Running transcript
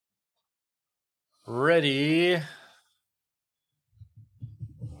Ready.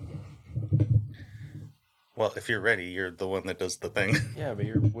 Well, if you're ready, you're the one that does the thing. Yeah, but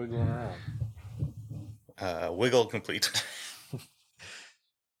you're wiggling around. Wiggle complete.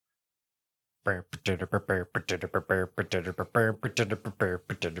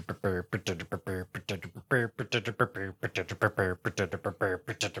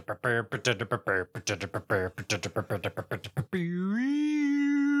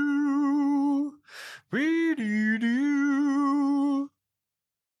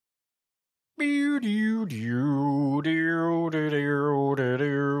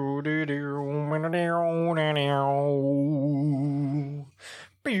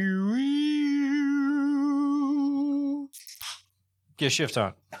 Get shift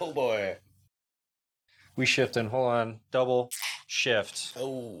on. Oh boy. We shifting. Hold on. Double shift.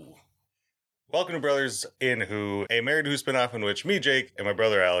 Oh. Welcome to Brothers in Who, a Married Who spinoff in which me, Jake, and my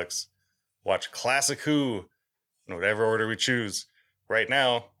brother Alex watch classic Who in whatever order we choose. Right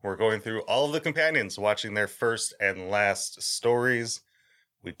now, we're going through all of the companions, watching their first and last stories.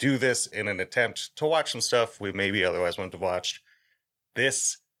 We do this in an attempt to watch some stuff we maybe otherwise wouldn't have watched.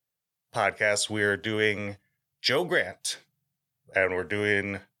 This podcast, we're doing Joe Grant, and we're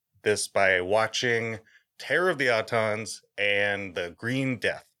doing this by watching Terror of the Autons and The Green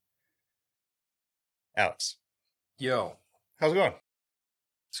Death. Alex, Yo. how's it going?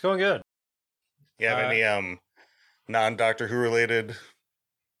 It's going good. You have any non-Doctor Who related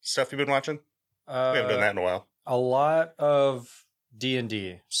stuff you've been watching? We haven't done that in a while. A lot of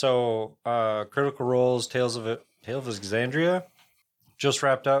D&D. So, Critical Role's Tale of Exandria just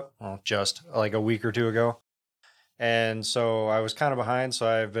wrapped up. Well, just like a week or two ago. And so I was kind of behind, so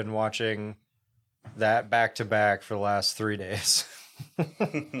I've been watching that back to back for the last 3 days.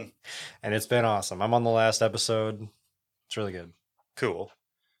 And it's been awesome. I'm on the last episode. It's really good. Cool.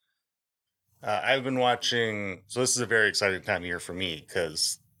 I've been watching, so this is a very exciting time of year for me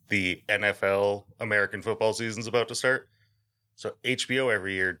because the NFL American football season's about to start. So HBO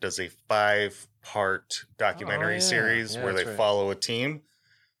every year does a 5-part documentary series where they follow a team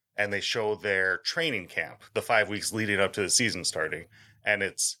and they show their training camp, the 5 weeks leading up to the season starting. And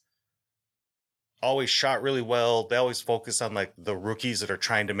it's always shot really well. They always focus on like the rookies that are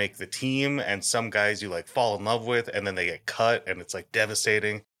trying to make the team, and some guys you like fall in love with and then they get cut and it's like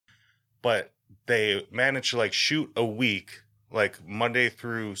devastating. But they manage to like shoot a week, like Monday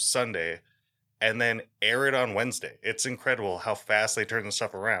through Sunday, and then air it on Wednesday. It's incredible how fast they turn the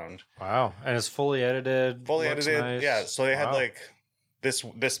stuff around. Wow. And it's fully edited. Fully edited. Nice. Yeah. So they had like this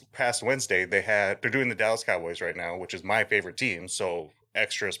past Wednesday, they're doing the Dallas Cowboys right now, which is my favorite team. So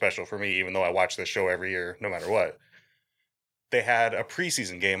extra special for me, even though I watch this show every year, no matter what. They had a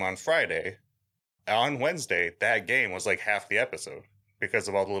preseason game on Friday. On Wednesday, that game was like half the episode because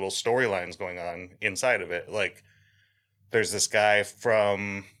of all the little storylines going on inside of it. Like, there's this guy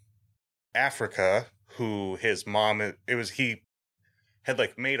from Africa who his mom, he had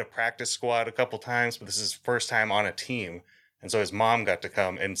like made a practice squad a couple times, but this is his first time on a team. And so his mom got to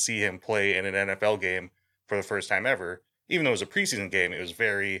come and see him play in an NFL game for the first time ever. Even though it was a preseason game, it was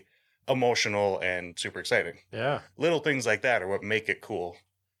very emotional and super exciting. Yeah. Little things like that are what make it cool.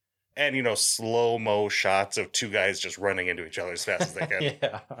 And, you know, slow-mo shots of two guys just running into each other as fast as they can.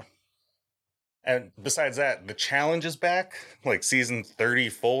 Yeah. And besides that, the challenge is back, like season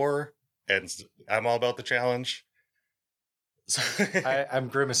 34, and I'm all about the challenge. So I'm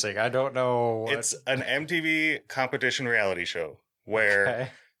grimacing. I don't know. It's an MTV competition reality show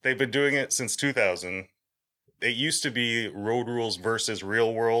where they've been doing it since 2000. It used to be Road Rules versus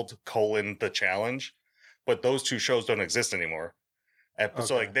Real World : The Challenge, but those two shows don't exist anymore. And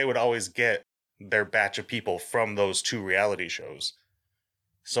so like they would always get their batch of people from those two reality shows.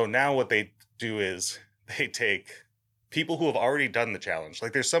 So now what they do is they take people who have already done the challenge.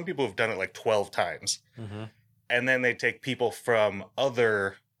 Like there's some people who've done it like 12 times. Mm-hmm. And then they take people from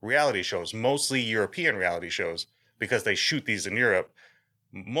other reality shows, mostly European reality shows, because they shoot these in Europe,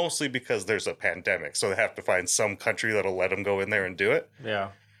 mostly because there's a pandemic. So they have to find some country that'll let them go in there and do it.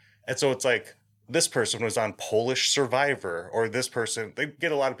 Yeah. And so it's like, this person was on Polish Survivor, or this person, they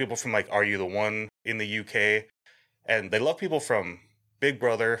get a lot of people from like Are You the One in the UK. And they love people from Big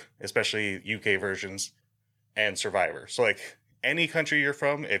Brother, especially UK versions, and Survivor. So like any country you're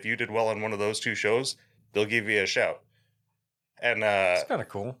from, if you did well on one of those two shows, they'll give you a shout. And it's kind of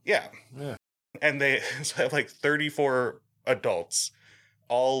cool. Yeah. And they have like 34 adults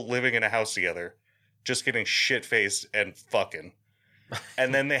all living in a house together, just getting shit-faced and fucking.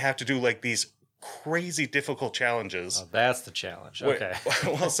 And then they have to do like these crazy difficult challenges. Oh, that's the challenge. Okay.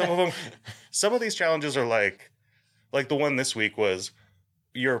 Well, some of these challenges are like the one this week was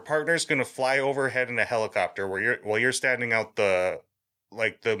your partner's gonna fly overhead in a helicopter while you're standing out the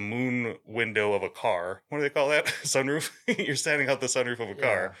moon window of a car. What do they call that? Sunroof. You're standing out the sunroof of a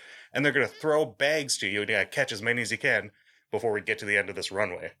car, and they're gonna throw bags to you, and you gotta catch as many as you can before we get to the end of this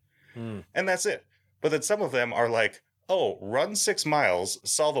runway. And that's it. But then some of them are like, oh, run 6 miles,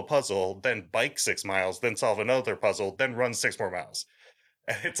 solve a puzzle, then bike 6 miles, then solve another puzzle, then run 6 more miles.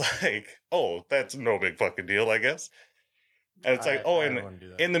 And it's like, oh, that's no big fucking deal, I guess. And it's like, oh, and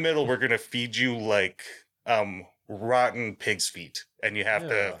in the middle, we're going to feed you like rotten pig's feet, and you have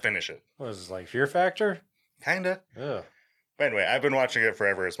to finish it. What is this, like Fear Factor? Kinda. Yeah. But anyway, I've been watching it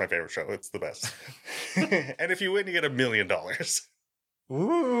forever. It's my favorite show. It's the best. And if you win, you get $1 million.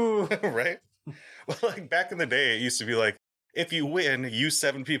 Ooh. Right? Well, like back in the day, it used to be like, if you win, you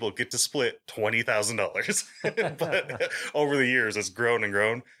 7 people get to split $20,000. But over the years, it's grown and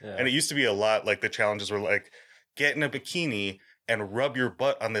grown. Yeah. And it used to be a lot like the challenges were like, get in a bikini and rub your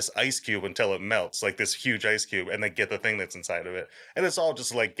butt on this ice cube until it melts, like this huge ice cube, and then get the thing that's inside of it. And it's all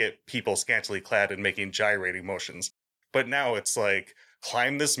just like get people scantily clad and making gyrating motions. But now it's like,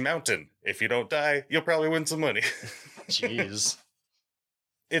 climb this mountain. If you don't die, you'll probably win some money. Jeez.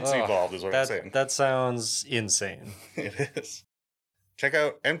 It's evolved, is what I'm saying. That sounds insane. It is. Check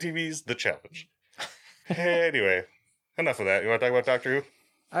out MTV's The Challenge. Anyway, enough of that. You want to talk about Doctor Who?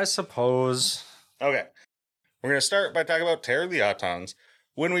 I suppose. Okay. We're going to start by talking about Terror of the Autons.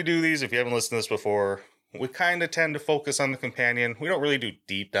 When we do these, if you haven't listened to this before, we kind of tend to focus on the companion. We don't really do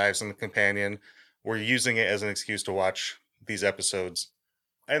deep dives on the companion. We're using it as an excuse to watch these episodes.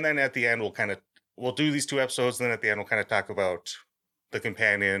 And then at the end, we'll do these 2 episodes, and then at the end, we'll kind of talk about the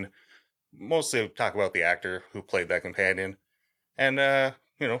companion, mostly talk about the actor who played that companion, and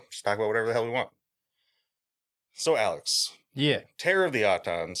just talk about whatever the hell we want. So Alex, Terror of the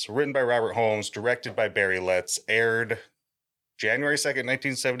Autons, written by Robert Holmes, directed by Barry Letts, aired January 2nd,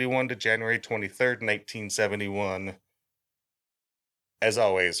 1971 to January 23rd, 1971. As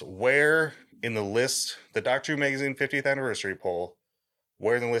always, where in the list, the Doctor Who Magazine 50th anniversary poll,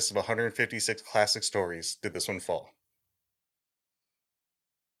 where in the list of 156 classic stories did this one fall?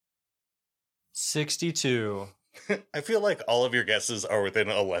 62. I feel like all of your guesses are within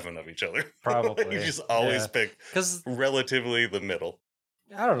 11 of each other. Probably. You just always pick relatively the middle.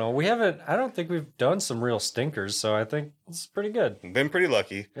 I don't know. I don't think we've done some real stinkers, so I think it's pretty good. Been pretty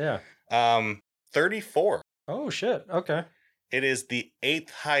lucky. Yeah. 34. Oh, shit. Okay. It is the 8th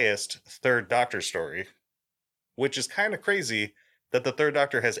highest Third Doctor story, which is kind of crazy that the Third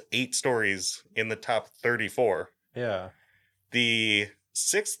Doctor has 8 stories in the top 34. Yeah. The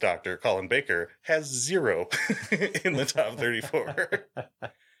 6th Doctor, Colin Baker, has 0 in the top 34.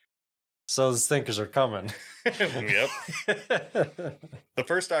 So the stinkers are coming. Yep. The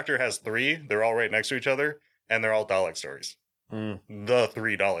First Doctor has 3. They're all right next to each other, and they're all Dalek stories. The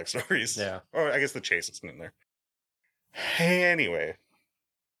 3 Dalek stories. Yeah. Or I guess the Chase isn't in there. Anyway.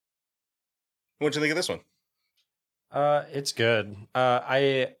 What'd you think of this one? It's good.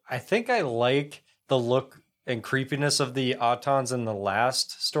 I think I like the look and creepiness of the Autons in the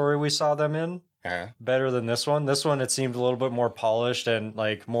last story we saw them in better than this one. This one, it seemed a little bit more polished and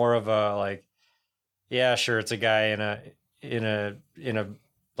like more of a like, yeah, sure, it's a guy in a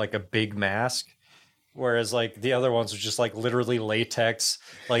like a big mask. Whereas like the other ones are just like literally latex,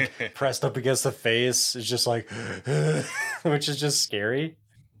 like pressed up against the face. It's just like, which is just scary.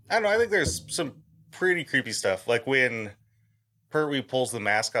 I don't know. I think there's some pretty creepy stuff. Like when Pertwee pulls the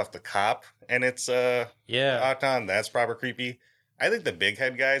mask off the cop and it's Auton, that's proper creepy. I think the big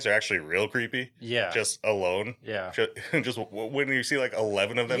head guys are actually real creepy. Yeah. Just alone. Yeah. Just when you see like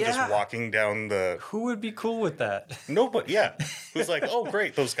 11 of them just walking down the... Who would be cool with that? Nobody, yeah. Who's like, oh,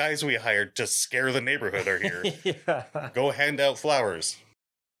 great, those guys we hired to scare the neighborhood are here. Yeah. Go hand out flowers.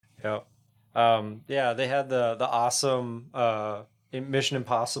 Yep. They had the awesome Mission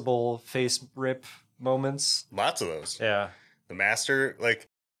Impossible face rip moments. Lots of those. Yeah. The Master, like,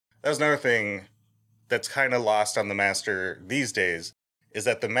 that was another thing that's kind of lost on the Master these days, is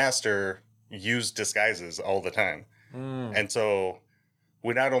that the Master used disguises all the time. And so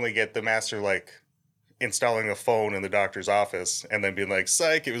we not only get the Master, like, installing a phone in the Doctor's office and then being like,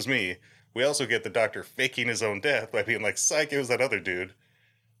 psych, it was me. We also get the Doctor faking his own death by being like, psych, it was that other dude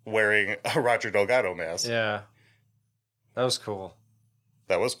wearing a Roger Delgado mask. Yeah. That was cool.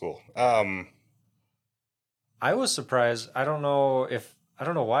 That was cool. I was surprised. I don't know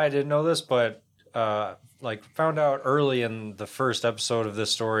why I didn't know this, but found out early in the first episode of this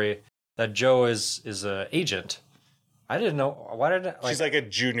story that Jo is a agent. I didn't know. Why did I, she's like a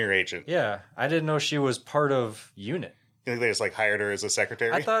junior agent. Yeah, I didn't know she was part of UNIT. You think they just like hired her as a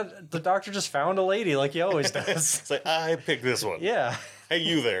secretary? I thought the Doctor just found a lady like he always does. It's like, I picked this one. Yeah. Hey,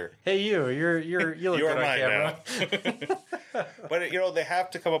 you there. Hey, you look You are good on mine camera. now. But, they have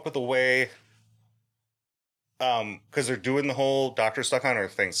to come up with a way, because they're doing the whole Doctor Stuck on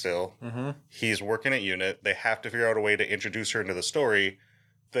Earth thing still. Mm-hmm. He's working at UNIT. They have to figure out a way to introduce her into the story.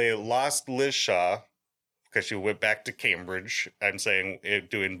 They lost Liz Shaw because she went back to Cambridge. I'm saying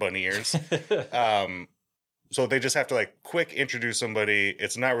doing bunny ears. So they just have to quick introduce somebody.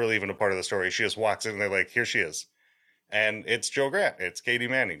 It's not really even a part of the story. She just walks in and they're like, here she is. And it's Jo Grant. It's Katie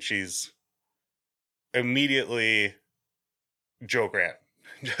Manning. She's immediately Jo Grant.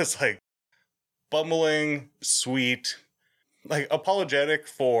 Just bumbling, sweet, apologetic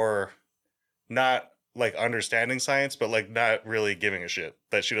for not understanding science, but not really giving a shit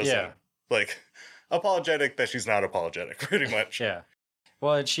that she doesn't apologetic that she's not apologetic, pretty much. Yeah.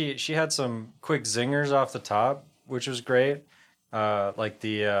 Well, and she had some quick zingers off the top, which was great. I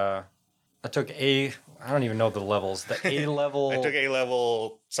took I don't even know the levels. The A level. I took A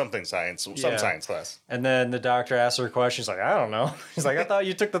level something science, some science class. And then the doctor asked her a question. She's like, I don't know. He's like, I thought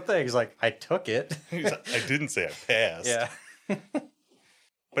you took the thing. He's like, I took it. He's like, I didn't say I passed. Yeah.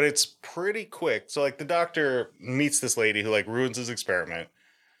 But it's pretty quick. So the doctor meets this lady who ruins his experiment.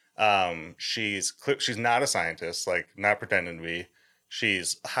 She's not a scientist, not pretending to be.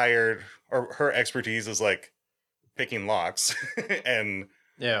 She's hired, or her expertise is picking locks and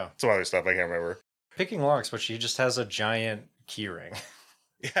some other stuff I can't remember. Picking locks, but she just has a giant key ring.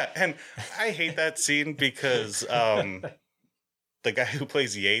 Yeah, and I hate that scene because the guy who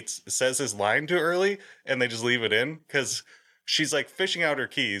plays Yates says his line too early and they just leave it in because she's fishing out her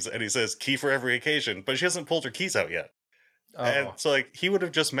keys and he says key for every occasion, but she hasn't pulled her keys out yet. Oh. And so he would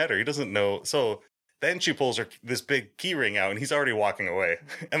have just met her. He doesn't know. So then she pulls this big key ring out and he's already walking away.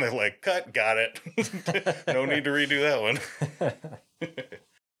 And they're like, cut, got it. No need to redo that one.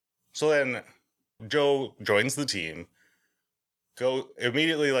 So then Jo joins the team,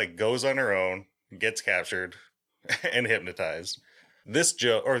 immediately goes on her own, gets captured and hypnotized. This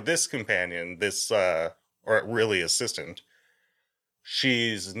this companion, or really assistant,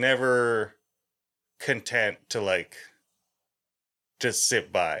 she's never content to just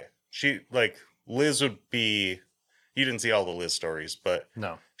sit by. She Liz would be, you didn't see all the Liz stories, but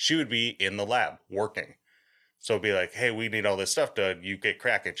no, she would be in the lab working. So it'd be like, hey, we need all this stuff done. You get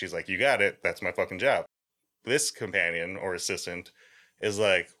cracking. She's like, you got it. That's my fucking job. This companion or assistant is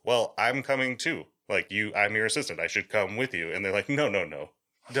like, well, I'm coming too. I'm your assistant. I should come with you. And they're like, no.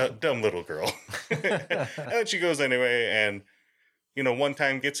 Dumb little girl. And then she goes anyway. And, one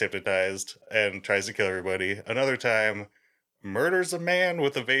time gets hypnotized and tries to kill everybody. Another time murders a man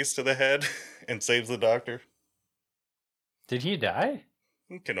with a vase to the head and saves the doctor. Did he die?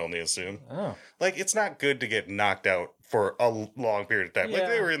 You can only assume. Oh. It's not good to get knocked out for a long period of time. Yeah.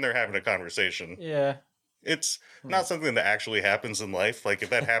 They were in there having a conversation. Yeah. It's not something that actually happens in life. If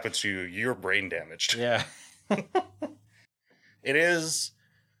that happens to you, you're brain damaged. Yeah. It is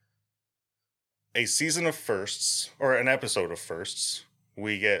a season of firsts, or an episode of firsts.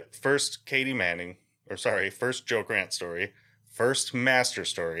 We get first first Jo Grant story, first Master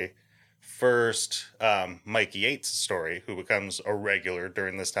story, first Mike Yates story, who becomes a regular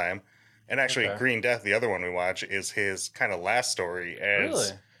during this time. And actually, Green Death, the other one we watch, is his kind of last story.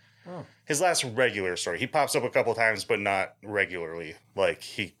 Really? Oh. His last regular story. He pops up a couple times, but not regularly like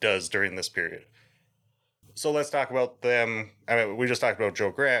he does during this period. So let's talk about them. We just talked about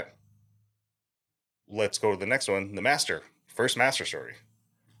Jo Grant. Let's go to the next one, the Master. First Master story.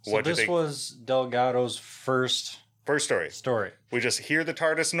 So this was Delgado's first story. We just hear the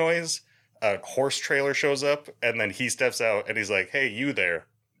TARDIS noise, a horse trailer shows up, and then he steps out and he's like, hey, you there.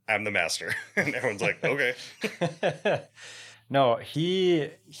 I'm the Master. And everyone's like, okay. No, he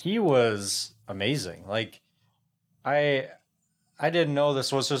was amazing. I didn't know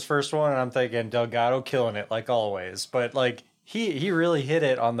this was his first one, and I'm thinking Delgado killing it like always. But he really hit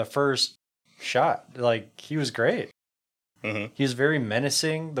it on the first shot. He was great. Mm-hmm. He was very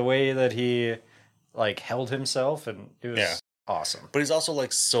menacing the way that he held himself, and it was awesome. But he's also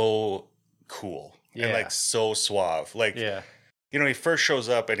so cool and so suave. He first shows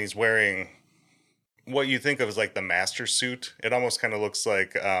up and he's wearing what you think of as the Master suit. It almost kind of looks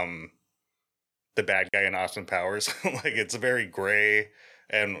like the bad guy in Austin Powers. It's very gray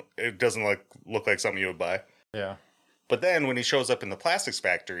and it doesn't look like something you would buy. Yeah. But then when he shows up in the plastics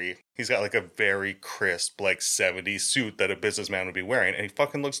factory, he's got a very crisp 70s suit that a businessman would be wearing, and he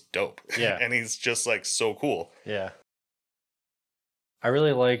fucking looks dope. Yeah. And he's just so cool. Yeah. I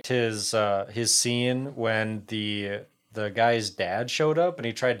really liked his scene when the guy's dad showed up and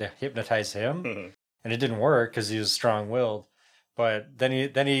he tried to hypnotize him. Mm-hmm. And it didn't work because he was strong-willed. But then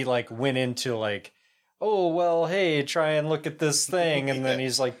he went into oh, well, hey, try and look at this thing. And then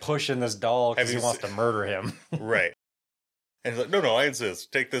he's like pushing this doll because he wants to murder him. Right. And he's like, no, I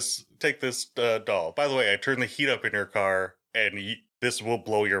insist. Take this doll. By the way, I turned the heat up in your car, and this will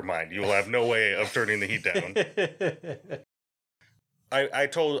blow your mind. You will have no way of turning the heat down.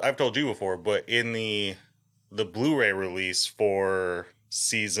 I've told you before, but in the Blu-ray release for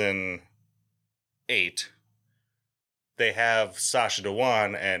season 8, they have Sacha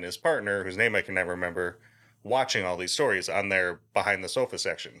Dhawan and his partner, whose name I can never remember, watching all these stories on their behind the sofa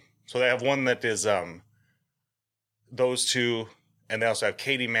section. So they have one that is those two, and they also have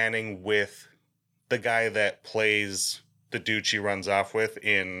Katie Manning with the guy that plays the dude she runs off with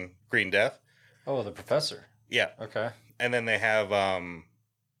in Green Death. Oh, the professor. Yeah. Okay. And then they have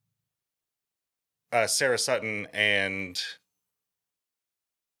Sarah Sutton, and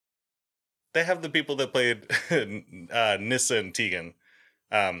they have the people that played Nyssa and Tegan.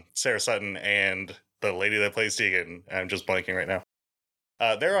 Sarah Sutton and the lady that plays Tegan. I'm just blanking right now.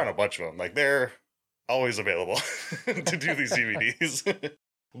 They're on a bunch of them. Like, they're always available to do these DVDs.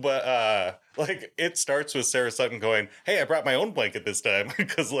 But like, it starts with Sarah Sutton going, hey, I brought my own blanket this time.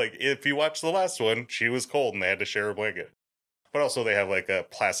 Because like, if you watch the last one, she was cold and they had to share a blanket. But also they have like a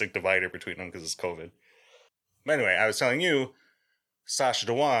plastic divider between them because it's COVID. But anyway, I was telling you, Sacha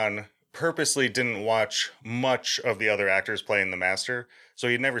Dhawan purposely didn't watch much of the other actors playing the Master, so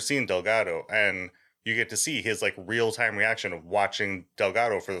he'd never seen Delgado, and you get to see his like real-time reaction of watching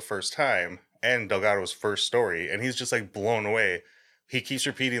Delgado for the first time and Delgado's first story, and he's just like blown away. He keeps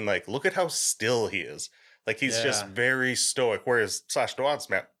repeating like, look at how still he is. Like, he's just very stoic, whereas Sacha Dhawan's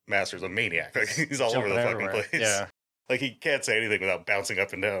Master's a maniac. Like, he's all over the fucking place. Yeah. Like, he can't say anything without bouncing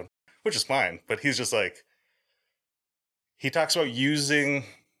up and down, which is fine, but he's just like, he talks about using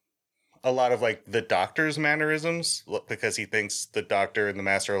a lot of like the Doctor's mannerisms because he thinks the Doctor and the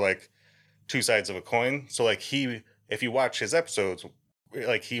Master are like two sides of a coin. So like, if you watch his episodes,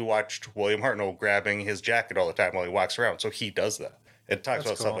 like, he watched William Hartnell grabbing his jacket all the time while he walks around. So he does that. It talks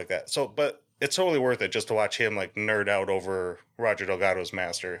about stuff like that. So, but it's totally worth it just to watch him like nerd out over Roger Delgado's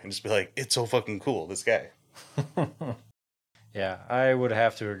Master and just be like, it's so fucking cool, this guy. Yeah, I would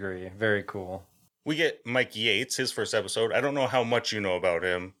have to agree. Very cool. We get Mike Yates, his first episode. I don't know how much you know about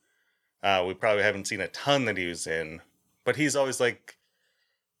him. We probably haven't seen a ton that he was in, but he's always like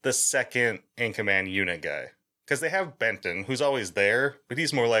the second in command unit guy. Because they have Benton, who's always there, but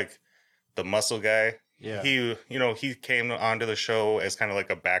he's more like the muscle guy. Yeah. He came onto the show as kind of like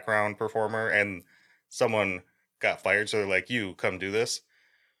a background performer, and someone got fired, so they're like, you come do this.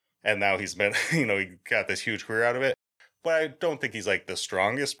 And now he's been, he got this huge career out of it. But I don't think he's like the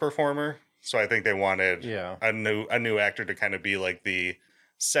strongest performer. So I think they wanted a new actor to kind of be like the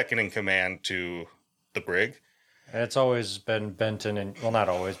second in command to the brig. And it's always been Benton and, well, not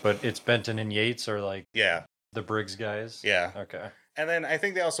always, but it's Benton and Yates are like the Briggs guys. Yeah. Okay. And then I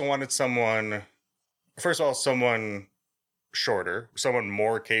think they also wanted someone, first of all, someone shorter, someone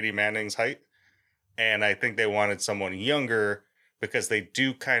more Katie Manning's height. And I think they wanted someone younger because they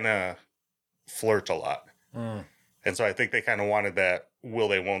do kind of flirt a lot. Mm. And so I think they kind of wanted that will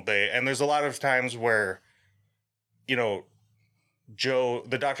they, won't they. And there's a lot of times where, Joe,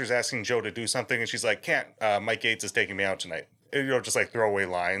 the Doctor's asking Joe to do something and she's like, can't, Mike Yates is taking me out tonight. Just like throwaway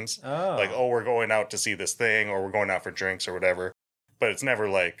lines. Oh. Like, oh, we're going out to see this thing, or we're going out for drinks or whatever. But it's never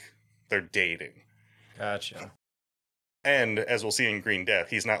like they're dating. Gotcha. And as we'll see in Green Death,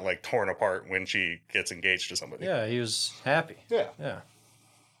 he's not like torn apart when she gets engaged to somebody. Yeah, he was happy. Yeah. Yeah.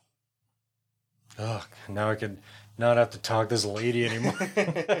 Oh, now I could not have to talk to this lady anymore.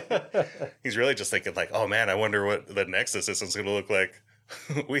 He's really just thinking like, oh man, I wonder what the next assistant's going to look like.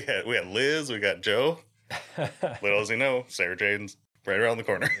 we had Liz, we got Joe. Little does he know, Sarah Jane's right around the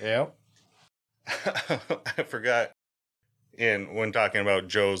corner. Yep. I forgot when talking about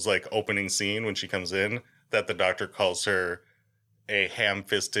Joe's like opening scene when she comes in that the Doctor calls her a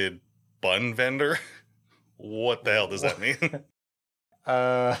ham-fisted bun vendor. What the hell does that mean?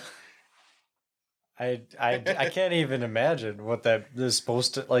 I can't even imagine what that is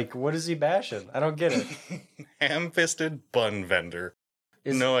supposed to, like, what is he bashing? I don't get it. Ham-fisted bun vendor.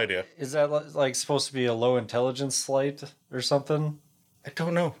 No idea. Is that like supposed to be a low intelligence slight or something? I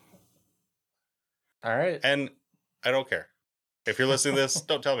don't know. All right. And I don't care. If you're listening to this,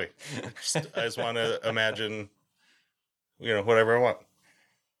 don't tell me. I just want to imagine, whatever I want.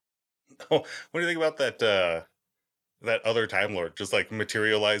 Oh, what do you think about that other Time Lord just like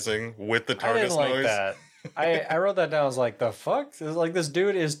materializing with the TARDIS I didn't like noise? that. I wrote that down. I was like, the fuck? It's like this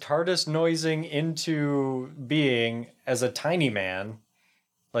dude is TARDIS noising into being as a tiny man.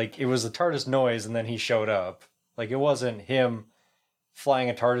 Like, it was the TARDIS noise and then he showed up. Like, it wasn't him flying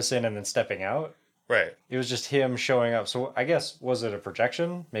a TARDIS in and then stepping out. Right. It was just him showing up. So I guess, was it a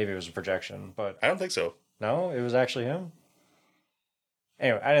projection? Maybe it was a projection, but I don't think so. no, it was actually him.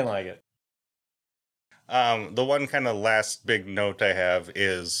 Anyway, I didn't like it. The one kind of last big note I have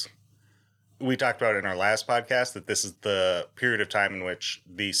is we talked about in our last podcast that this is the period of time in which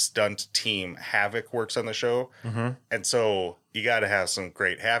the stunt team Havoc works on the show. Mm-hmm. And so you got to have some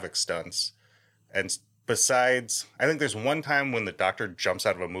great Havoc stunts. And besides, I think there's one time when the Doctor jumps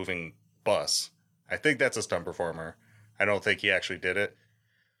out of a moving bus. I think that's a stunt performer. I don't think he actually did it.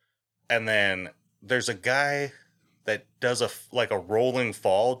 And then there's a guy that does a rolling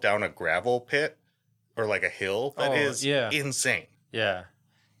fall down a gravel pit or like a hill that is insane. Yeah.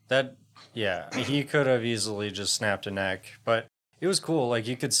 He could have easily just snapped a neck, but it was cool. Like,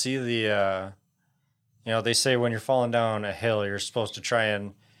 you could see the, they say when you're falling down a hill, you're supposed to try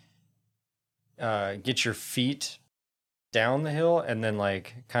and get your feet down the hill and then,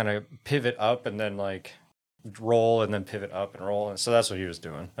 like, kind of pivot up and then, like, roll and then pivot up and roll. And so that's what he was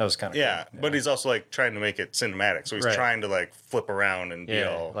doing. That was kind of cool. But he's also, like, trying to make it cinematic. So he's trying to, like, flip around and be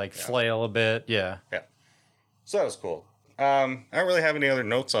all... flail a bit. Yeah. Yeah. So that was cool. I don't really have any other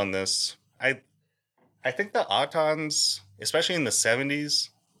notes on this. I think the Autons, especially in the 70s,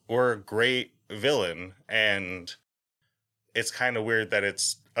 were a great villain, and it's kind of weird that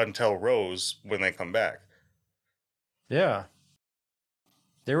it's until Rose when they come back. Yeah.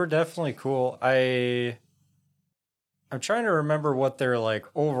 They were definitely cool. I'm trying to remember what their, like,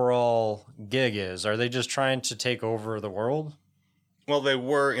 overall gig is. Are they just trying to take over the world? Well, they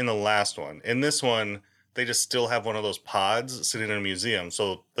were in the last one. In this one, they just still have one of those pods sitting in a museum.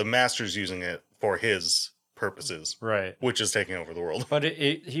 So the Master's using it for his purposes. Right. Which is taking over the world. But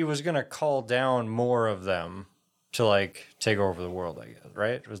he was going to call down more of them to, like, take over the world, I guess,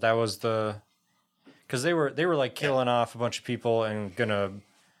 right? Because they were like killing off a bunch of people and going to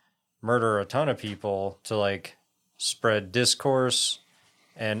murder a ton of people to, like, spread discourse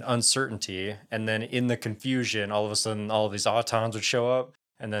and uncertainty. And then in the confusion, all of a sudden, all of these Autons would show up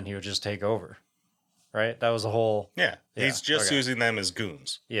and then he would just take over. Right? That was the whole... Yeah. He's just using them as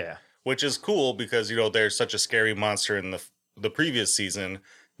goons. Yeah. Which is cool because, there's such a scary monster in the previous season.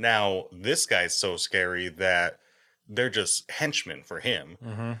 Now, this guy's so scary that they're just henchmen for him.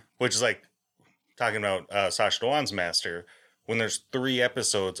 Mm-hmm. Which is like talking about Sacha Dhawan's master. When there's 3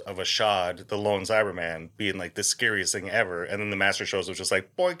 episodes of Ashad, the lone Cyberman, being like the scariest thing ever. And then the master shows up just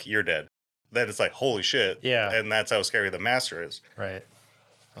like, boink, you're dead. That is like, holy shit. Yeah. And that's how scary the master is. Right.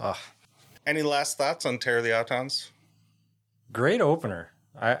 Ugh. Any last thoughts on Terror of the Autons? Great opener.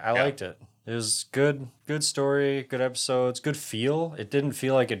 I liked it. It was good story, good episodes, good feel. It didn't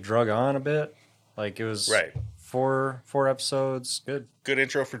feel like it drug on a bit. Like, it was 4 episodes. Good. Good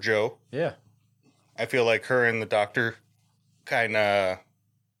intro for Jo. Yeah. I feel like her and the Doctor kind of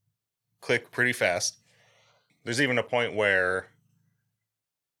click pretty fast. There's even a point where,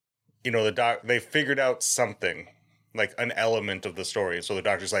 they figured out something. Like an element of the story. So the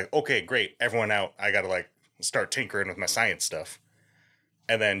Doctor's like, okay, great, everyone out. I gotta like start tinkering with my science stuff.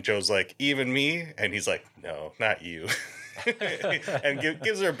 And then Jo's like, even me? And he's like, no, not you. And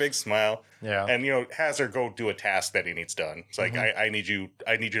gives her a big smile. Yeah. And, has her go do a task that he needs done. It's like, I need you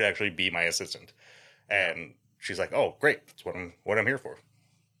to actually be my assistant. And she's like, oh, great. That's what I'm here for.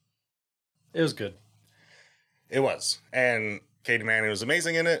 It was good. It was. And Katie Manning was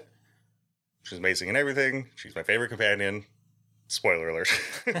amazing in it. She's amazing in everything. She's my favorite companion. Spoiler alert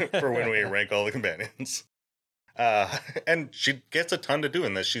for when we rank all the companions. And she gets a ton to do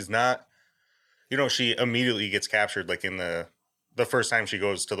in this. She's not, she immediately gets captured like in the first time she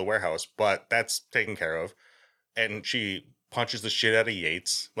goes to the warehouse, but that's taken care of. And she punches the shit out of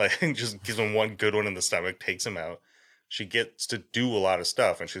Yates, like just gives him one good one in the stomach, takes him out. She gets to do a lot of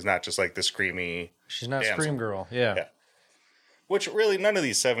stuff, and she's not just like the screamy. She's not damsel. Scream Girl. Yeah. Which really none of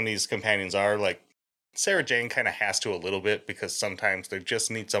these 70s companions are. Like, Sarah Jane kind of has to a little bit because sometimes they just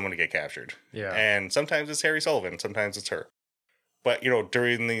need someone to get captured. Yeah. And sometimes it's Harry Sullivan, sometimes it's her. But,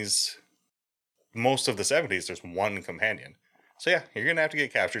 during most of the 70s, there's one companion. So yeah, you're going to have to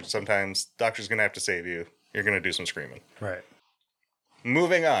get captured sometimes. Doctor's going to have to save you. You're going to do some screaming. Right.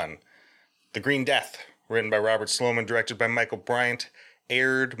 Moving on. The Green Death, written by Robert Sloman, directed by Michael Bryant,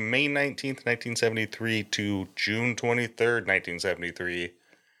 aired May 19th, 1973 to June 23rd, 1973.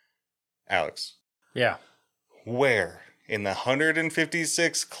 Alex. Yeah. Where in the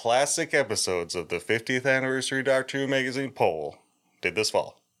 156 classic episodes of the 50th anniversary Doctor Who magazine poll did this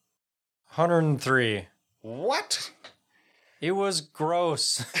fall? 103. What? It was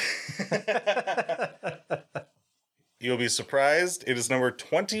gross. You'll be surprised. It is number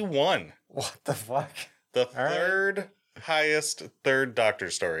 21. What the fuck? The third highest third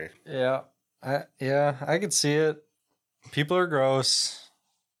Doctor story. Yeah. Yeah, I could see it. People are gross.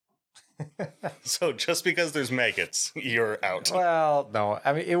 So just because there's maggots, you're out. Well, no,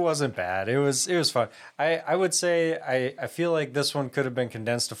 I mean it wasn't bad. It was fun. I would say I feel like this one could have been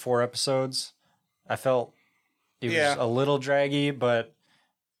condensed to 4 episodes. I felt it was Yeah. a little draggy, but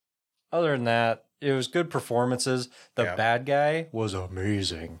other than that, it was good performances. The Yeah. bad guy was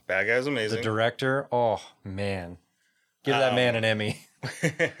amazing. Bad guy's The amazing. director, oh man, give that man an Emmy.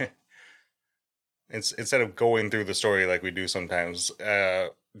 Instead of going through the story like we do sometimes,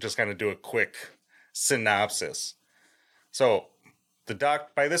 just kind of do a quick synopsis. So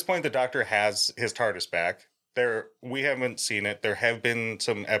by this point, the Doctor has his TARDIS back. We haven't seen it. There have been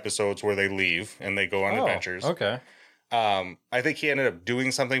some episodes where they leave and they go on adventures. Okay. I think he ended up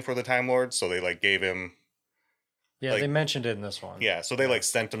doing something for the Time Lords, so they like gave him. Yeah, Like- they mentioned it in this one. Yeah, so they like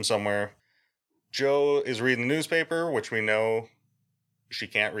sent him somewhere. Joe is reading the newspaper, which we know she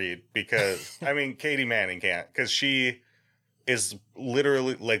can't read because I mean Katie Manning can't because she is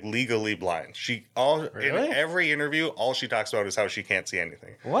literally like legally blind. Really? In every interview, all she talks about is how she can't see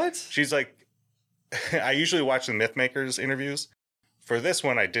anything. What? She's like, I usually watch the Mythmakers interviews. For this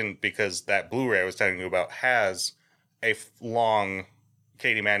one, I didn't because that Blu-ray I was telling you about has a long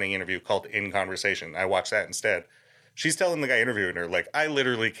Katie Manning interview called In Conversation. I watched that instead. She's telling the guy interviewing her, like, I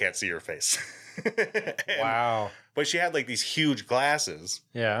literally can't see your face. Wow. But she had like these huge glasses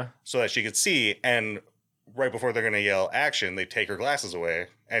Yeah. so that she could see. And right before they're going to yell action, they take her glasses away.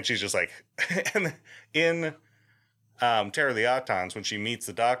 And she's just like, and in Terror of the Autons, when she meets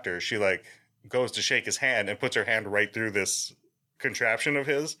the Doctor, she like goes to shake his hand and puts her hand right through this contraption of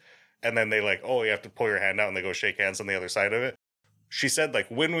his. And then they like, oh, you have to pull your hand out, and they go shake hands on the other side of it. She said like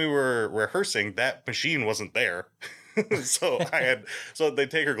when we were rehearsing, that machine wasn't there. so they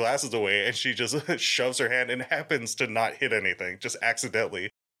take her glasses away and she just shoves her hand and happens to not hit anything, just accidentally.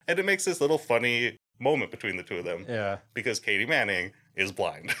 And it makes this little funny moment between the two of them Yeah. because Katie Manning is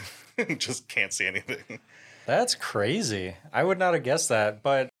blind. Just can't see anything. That's crazy. I would not have guessed that,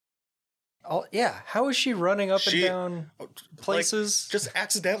 but yeah, how is she running up and down places? Just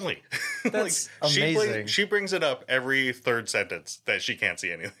accidentally. That's amazing. She brings it up every third sentence that she can't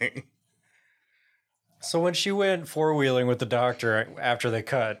see anything. So when she went four-wheeling with the Doctor after they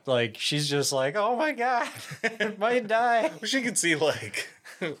cut, like she's just like, "Oh my god, I might die." She can see like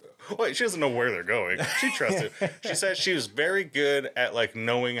wait, she doesn't know where they're going. She trusts it. She said she was very good at like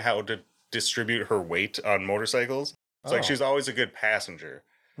knowing how to distribute her weight on motorcycles. It's like she's always a good passenger.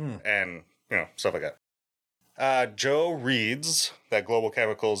 And stuff like that. Joe reads that Global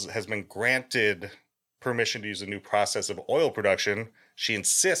Chemicals has been granted permission to use a new process of oil production. She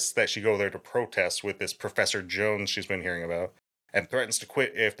insists that she go there to protest with this Professor Jones she's been hearing about and threatens to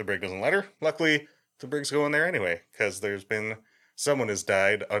quit if the brig doesn't let her. Luckily, the brig's going there anyway because someone has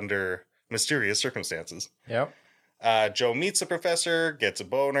died under mysterious circumstances. Yep. Joe meets the professor, gets a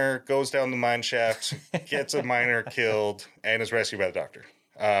boner, goes down the mine shaft, gets a miner killed, and is rescued by the Doctor,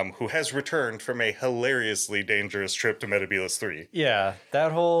 who has returned from a hilariously dangerous trip to Metebelis 3. Yeah,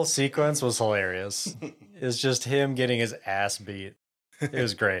 that whole sequence was hilarious. It's just him getting his ass beat. It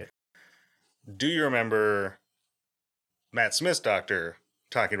was great. Do you remember Matt Smith's Doctor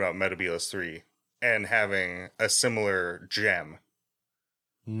talking about Metebelis 3 and having a similar gem?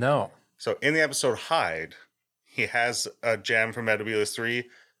 No. So in the episode Hyde, he has a gem from Metebelis 3.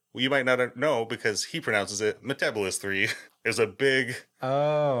 Well, you might not know because he pronounces it Metebelis 3. There's a big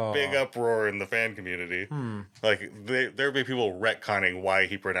uproar in the fan community. Like there'll be people retconning why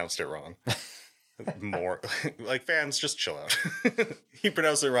he pronounced it wrong. More like fans, just chill out. He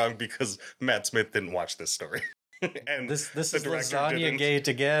pronounced it wrong because Matt Smith didn't watch this story. And This is director lasagna didn't. gate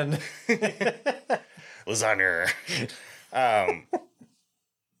again. Lasagna.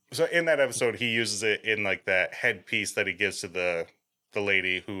 So in that episode, he uses it in like that headpiece that he gives to the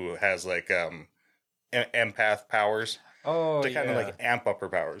lady who has like empath powers to kind of like amp up her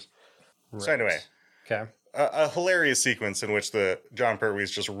powers. Right. So anyway, Okay. a hilarious sequence in which the John Pertwee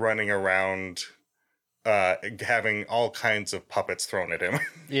is just running around, having all kinds of puppets thrown at him.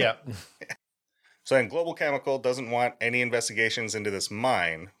 Yeah. So then Global Chemical doesn't want any investigations into this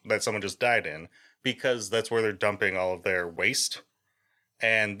mine that someone just died in because that's where they're dumping all of their waste.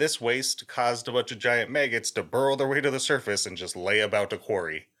 And this waste caused a bunch of giant maggots to burrow their way to the surface and just lay about a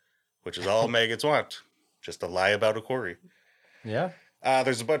quarry, which is all maggots want, just to lie about a quarry. Yeah.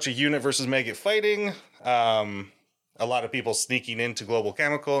 There's a bunch of unit versus maggot fighting. A lot of people sneaking into Global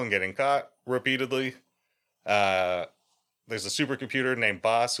Chemical and getting caught repeatedly. There's a supercomputer named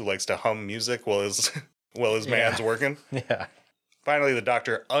Boss who likes to hum music while his man's working. Yeah. Finally, the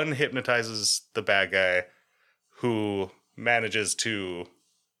Doctor unhypnotizes the bad guy, who manages to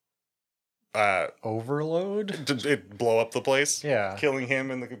Overload? Did it blow up the place? Yeah. Killing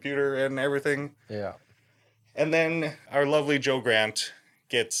him and the computer and everything. Yeah. And then our lovely Joe Grant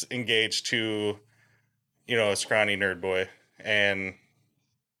gets engaged to, a scrawny nerd boy. And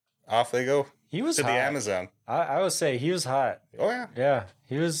off they go He was to hot. the Amazon. I would say he was hot. Oh, yeah. Yeah.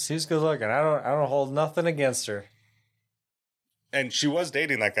 He was good looking. I don't hold nothing against her. And she was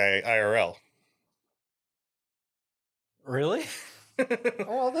dating that guy IRL. Really?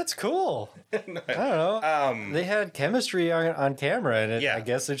 Oh, that's cool. I don't know. They had chemistry on camera, and I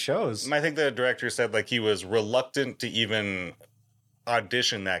guess it shows. I think the director said like he was reluctant to even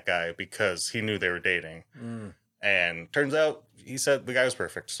audition that guy because he knew they were dating. And turns out he said the guy was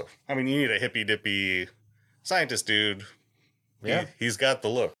perfect. So, I mean, you need a hippy dippy scientist dude. Yeah. He's got the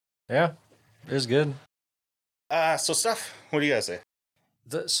look. Yeah. It was good. So Steph, what do you guys say?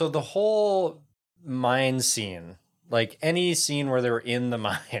 So the whole mine scene, like any scene where they were in the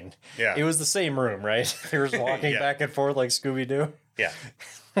mine, it was the same room, right? They were walking back and forth like Scooby-Doo. Yeah.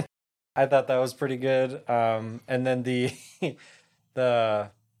 I thought that was pretty good. And then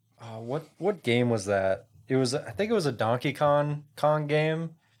what game was that? I think it was a Donkey Kong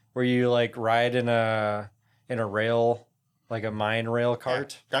game where you like ride in a rail, like a mine rail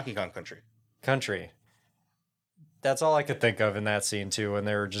cart. Yeah. Donkey Kong Country. That's all I could think of in that scene too, when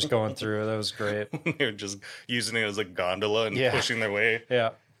they were just going through. That was great. They were just using it as a gondola and pushing their way. Yeah.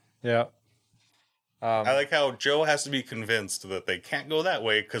 I like how Joe has to be convinced that they can't go that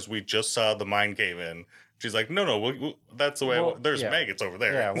way because we just saw the mine cave in. She's like, no, that's the way. There's maggots over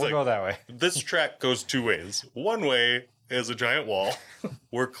there. Yeah, we'll go that way. This track goes two ways. One way is a giant wall.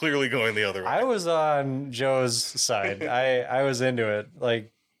 We're clearly going the other way. I was on Joe's side. I was into it.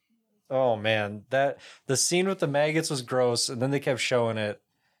 Like, oh man, the scene with the maggots was gross, and then they kept showing it,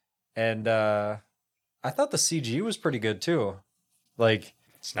 and I thought the CG was pretty good too. Like,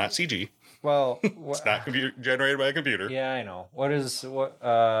 it's not CG. Well, it's not generated by a computer. Yeah, I know.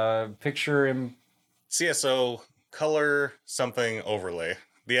 Picture in CSO color something overlay.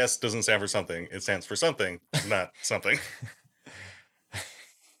 The S doesn't stand for something. It stands for something, not something.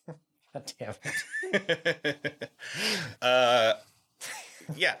 God damn it.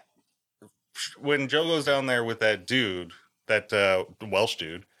 Yeah. When Joe goes down there with that dude, that Welsh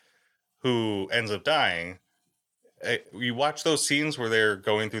dude, who ends up dying, you watch those scenes where they're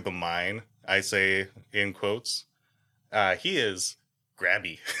going through the mine, I say in quotes, he is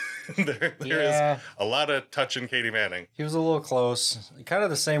grabby. there is a lot of touching Katie Manning. He was a little close. Kind of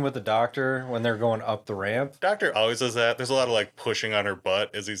the same with the doctor when they're going up the ramp. Doctor always does that. There's a lot of like pushing on her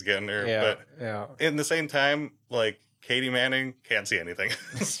butt as he's getting her. But in the same time, like Katie Manning can't see anything.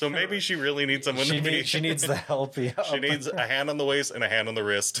 So maybe she really needs someone to be. She needs the help. She needs a hand on the waist and a hand on the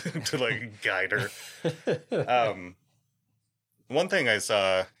wrist to like guide her. One thing I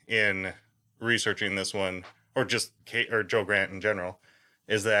saw in researching this one, or just Joe Grant in general,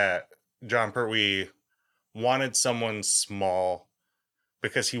 is that John Pertwee wanted someone small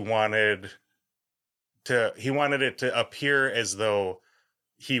because he wanted it to appear as though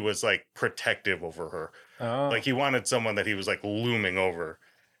he was like protective over her. Oh. Like he wanted someone that he was like looming over.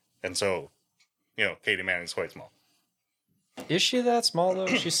 And so, Katie Manning's quite small. Is she that small though?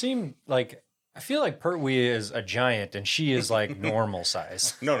 She seemed like, I feel like Pertwee is a giant and she is like normal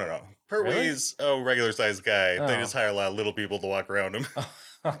size. No. Pertwee's a regular sized guy. Oh. They just hire a lot of little people to walk around him.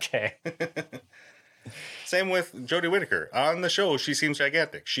 Okay. Same with Jodie Whittaker. On the show, she seems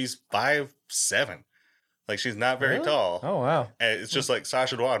gigantic. She's 5'7". Like, she's not very tall. Oh, wow. And it's just like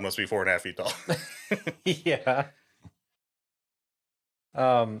Sacha Dhawan must be 4.5 feet tall. Yeah.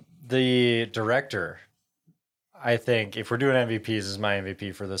 The director, I think, if we're doing MVPs, is my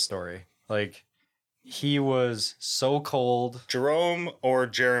MVP for this story. Like, he was so cold. Jerome or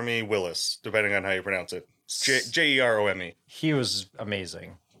Jeremy Willis, depending on how you pronounce it. Jerome. He was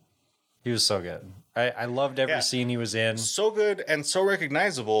amazing. He was so good. I loved every scene he was in. So good and so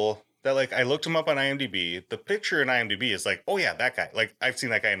recognizable that, like, I looked him up on IMDb. The picture in IMDb is like, oh yeah, that guy. Like, I've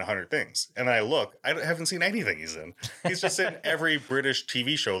seen that guy in 100 things. And then I look, I haven't seen anything he's in. He's just in every British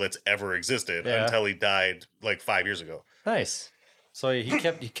TV show that's ever existed until he died like 5 years ago. Nice. So he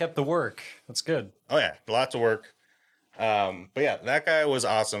kept the work. That's good. Oh yeah, lots of work. But yeah, that guy was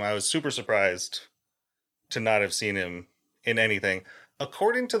awesome. I was super surprised to not have seen him in anything.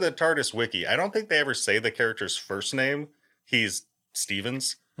 According to the TARDIS wiki, I don't think they ever say the character's first name. He's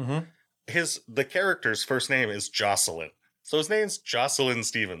Stevens. Mm-hmm. The character's first name is Jocelyn. So his name's Jocelyn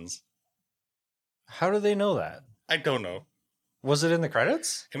Stevens. How do they know that? I don't know. Was it in the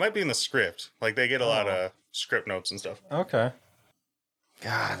credits? It might be in the script. Like, they get a lot of script notes and stuff. Okay.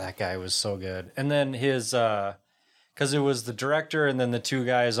 God, that guy was so good. And then his, because it was the director and then the two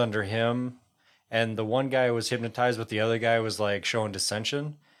guys under him and the one guy was hypnotized, but the other guy was like showing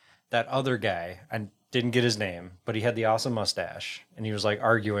dissension. That other guy, I didn't get his name, but he had the awesome mustache, and he was like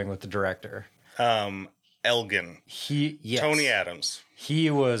arguing with the director. Elgin. Yes. Tony Adams.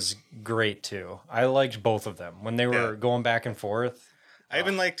 He was great too. I liked both of them when they were going back and forth. I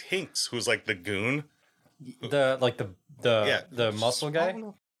even liked Hinks, who's like the goon. The muscle guy.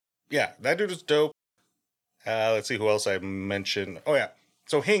 Yeah, that dude is dope. Let's see who else I mentioned. Oh yeah,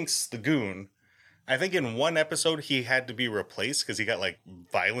 so Hinks, the goon. I think in one episode he had to be replaced because he got like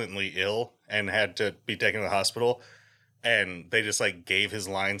violently ill and had to be taken to the hospital. And they just like gave his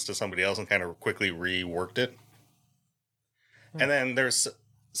lines to somebody else and kind of quickly reworked it. And then there's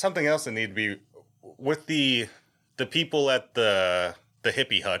something else that needed to be with the people at the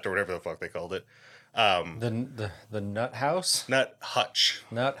hippie hut or whatever the fuck they called it. The nut house? Nut hutch.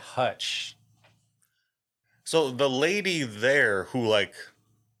 Nut hutch. So the lady there who like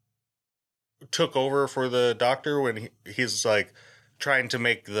took over for the doctor when he's like trying to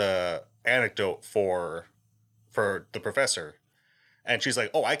make the anecdote for the professor, and she's like,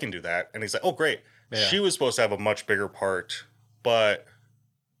 oh, I can do that, and he's like, oh, great. She was supposed to have a much bigger part, but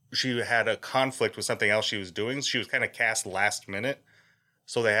she had a conflict with something else she was doing. She was kind of cast last minute,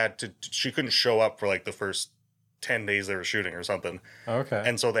 so she couldn't show up for like the first 10 days they were shooting or something. Okay.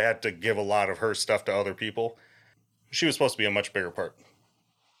 And so they had to give a lot of her stuff to other people. She was supposed to be a much bigger part.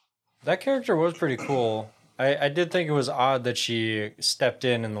 That character was pretty cool. I did think it was odd that she stepped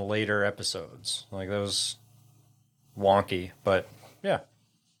in the later episodes. Like, that was wonky, but yeah.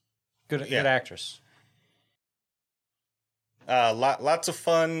 Good actress. Lots of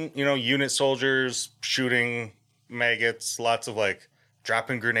fun, unit soldiers shooting maggots, lots of like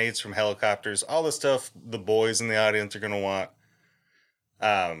dropping grenades from helicopters, all the stuff the boys in the audience are going to want.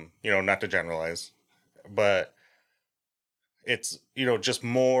 Not to generalize, but it's, just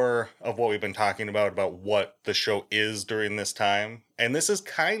more of what we've been talking about what the show is during this time. And this is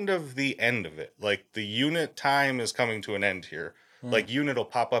kind of the end of it. Like, the unit time is coming to an end here. Like, unit will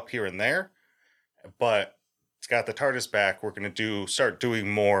pop up here and there, but it's got the TARDIS back. We're going to start doing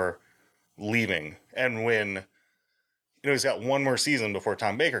more leaving. And when, he's got one more season before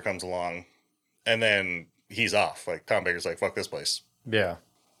Tom Baker comes along, and then he's off. Like, Tom Baker's like, fuck this place. Yeah.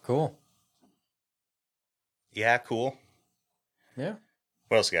 Cool. Yeah, cool. Yeah.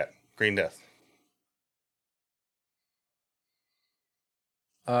 What else you got? Green Death.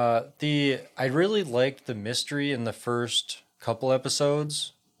 I really liked the mystery in the first couple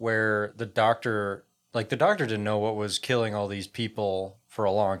episodes where the doctor didn't know what was killing all these people for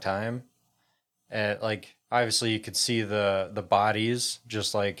a long time. And like, obviously you could see the bodies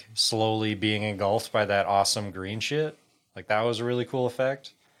just like slowly being engulfed by that awesome green shit. Like, that was a really cool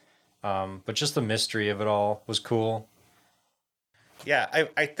effect. But just the mystery of it all was cool. Yeah,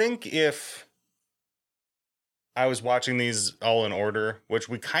 I think if I was watching these all in order, which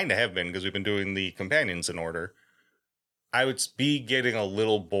we kind of have been because we've been doing the companions in order, I would be getting a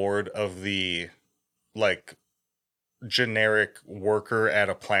little bored of the, like, generic worker at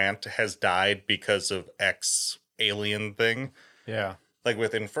a plant has died because of X alien thing. Yeah. Like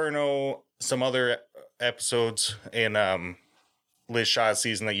with Inferno, some other episodes in Liz Shaw's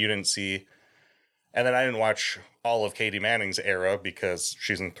season that you didn't see. And then I didn't watch all of Katie Manning's era because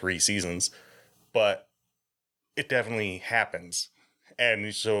she's in 3 seasons. But it definitely happens.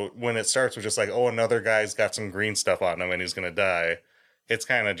 And so when it starts with just like, oh, another guy's got some green stuff on him and he's going to die, it's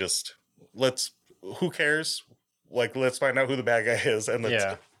kind of just, who cares? Like, let's find out who the bad guy is and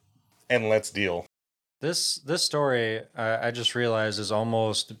let's deal. This story, I just realized, is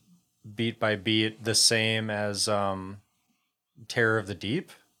almost beat by beat the same as Terror of the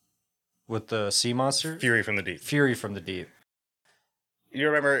Deep with the sea monster. Fury from the Deep. Fury from the Deep. You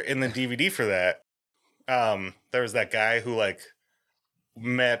remember in the DVD for that, there was that guy who like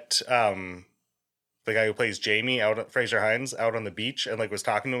met the guy who plays Jamie Fraser Hines out on the beach and like was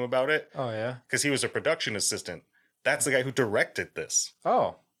talking to him about it. Oh yeah, because he was a production assistant. That's the guy who directed this.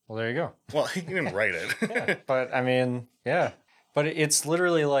 Oh, well, there you go. Well, he didn't write it. Yeah, but I mean, yeah, but it's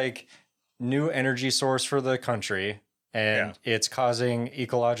literally like new energy source for the country, and it's causing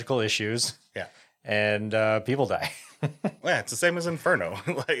ecological issues. Yeah, and people die. Yeah, it's the same as Inferno,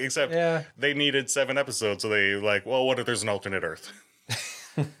 like except they needed 7 episodes, so they like, well, what if there's an alternate Earth?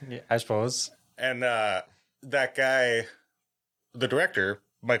 Yeah, I suppose. And that guy, the director,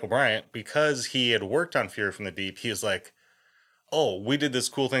 Michael Bryant, because he had worked on Fury from the Deep, he was like, oh, we did this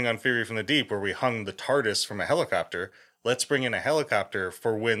cool thing on Fury from the Deep where we hung the TARDIS from a helicopter. Let's bring in a helicopter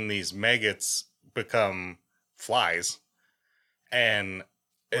for when these maggots become flies. And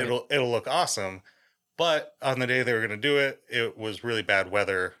it'll look awesome. But on the day they were going to do it, it was really bad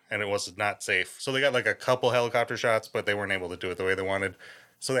weather and it was not safe. So they got like a couple helicopter shots, but they weren't able to do it the way they wanted.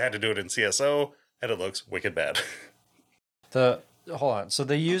 So they had to do it in CSO, and it looks wicked bad. Hold on. So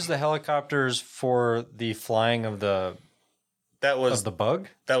they use the helicopters for the flying of the bug?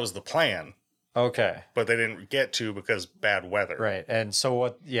 That was the plan, Okay. but they didn't get to because bad weather. Right. And so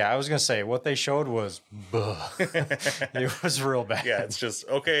I was going to say what they showed was it was real bad. Yeah, it's just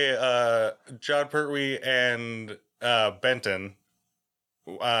okay, John Pertwee and Benton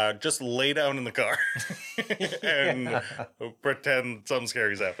just lay down in the car and pretend something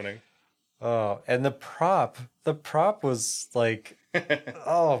scary is happening. Oh, and the prop was like,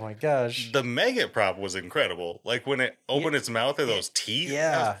 oh my gosh. The Megget prop was incredible. Like when it opened its mouth and those teeth,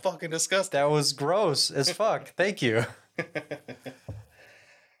 Yeah. that was fucking disgusting. That was gross as fuck. Thank you.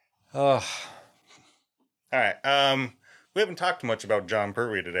 Oh, All right. We haven't talked much about John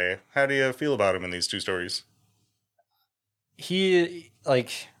Pertwee today. How do you feel about him in these two stories? he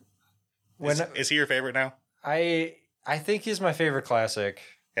like when Is he your favorite now? I think he's my favorite classic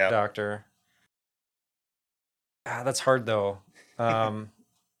Doctor. That's hard though.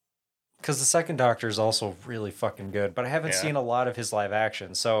 Because the second Doctor is also really fucking good, but I haven't seen a lot of his live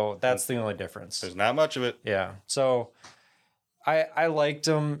action, so that's the only difference. There's not much of it. Yeah. So I liked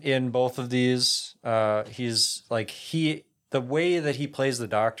him in both of these. He's like the way that he plays the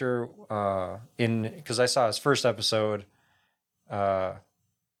Doctor because I saw his first episode.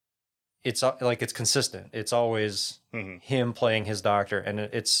 It's like it's consistent. It's always him playing his Doctor, and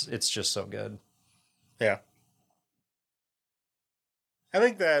it's just so good. Yeah. I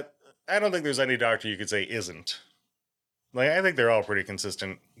don't think there's any Doctor you could say isn't. Like, I think they're all pretty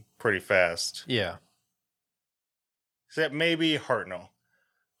consistent, pretty fast. Yeah. Except maybe Hartnell.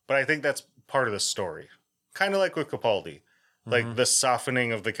 But I think that's part of the story. Kind of like with Capaldi. Like, the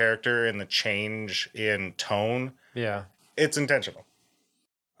softening of the character and the change in tone. Yeah. It's intentional.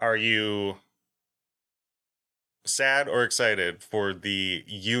 Are you sad or excited for the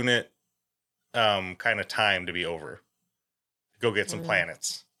unit kind of time to be over? Go get some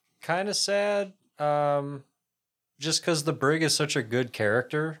planets. Kind of sad. Just because the Brig is such a good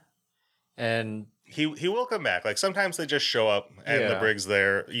character, and he will come back. Like sometimes they just show up and the Brig's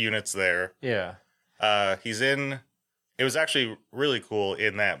there, unit's there. Yeah. He's in. It was actually really cool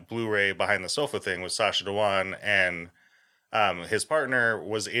in that Blu-ray behind the sofa thing with Sacha Dhawan, and his partner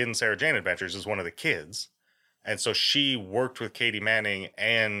was in Sarah Jane Adventures as one of the kids, and so she worked with Katie Manning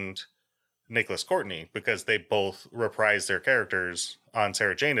and Nicholas Courtney because they both reprised their characters on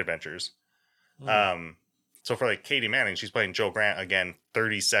Sarah Jane Adventures. So for like Katie Manning, she's playing Joe Grant again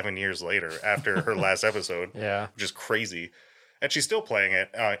 37 years later after her last episode. Yeah. Which is crazy. And she's still playing it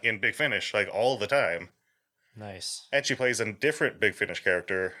in Big Finish like all the time. Nice. And she plays a different Big Finish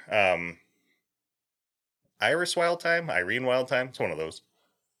character. Iris Wildtime? Irene Wildtime? It's one of those.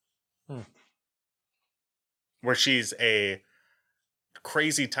 Where she's a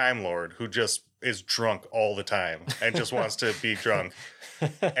crazy Time Lord who just is drunk all the time and just wants to be drunk.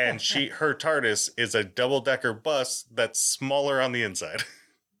 And her TARDIS is a double-decker bus that's smaller on the inside.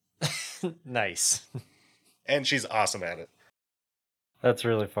 Nice. And she's awesome at it. That's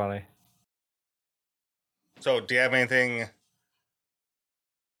really funny. So, do you have anything...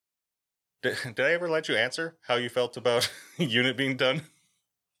 Did I ever let you answer how you felt about Unit being done?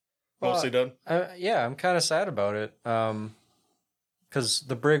 Mostly done? Yeah, I'm kind of sad about it. Because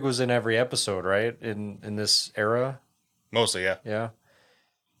the Brig was in every episode, right? In this era? Mostly, yeah. Yeah.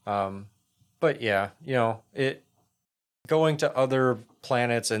 But yeah, going to other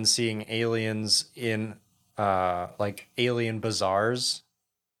planets and seeing aliens in like alien bazaars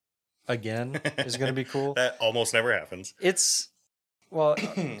again is going to be cool. That almost never happens. It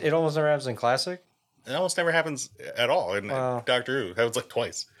almost never happens in Classic. It almost never happens at all in Doctor Who. It happens like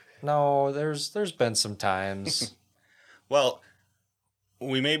twice. No, there's been some times. Well,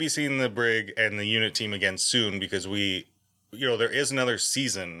 we may be seeing the Brig and the unit team again soon because there is another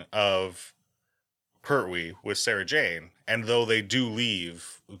season of Pertwee with Sarah Jane, and though they do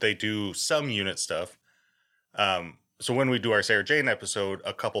leave, they do some unit stuff. So when we do our Sarah Jane episode,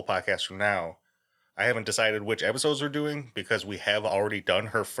 a couple podcasts from now, I haven't decided which episodes we're doing because we have already done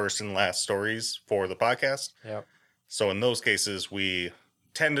her first and last stories for the podcast. Yep. So in those cases, we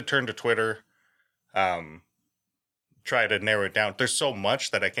tend to turn to Twitter, try to narrow it down. There's so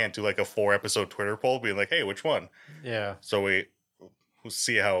much that I can't do like a 4-episode Twitter poll being like, hey, which one? Yeah. So we'll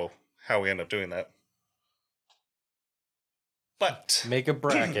see how we end up doing that. But make a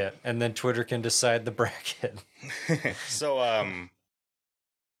bracket and then Twitter can decide the bracket. So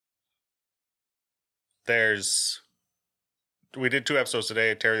we did 2 episodes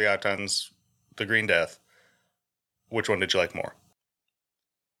today, Terry the Autons, The Green Death, which one did you like more?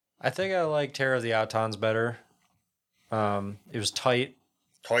 I think I like Terror of the Autons better. It was tight.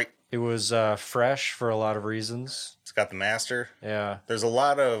 Toy. It was fresh for a lot of reasons. It's got the master. Yeah, There's a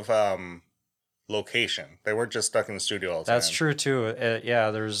lot of location. They weren't just stuck in the studio all the time. that's true too.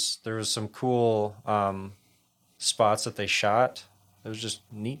 Yeah, there was some cool spots that they shot. It was just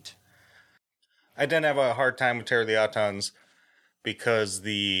neat. I didn't have a hard time with Terror of the Autons because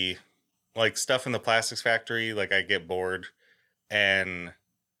the like stuff in the plastics factory, like I get bored, and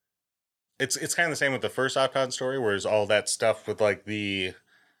it's kind of the same with the first Auton story, whereas all that stuff with like the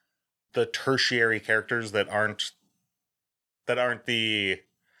tertiary characters that aren't the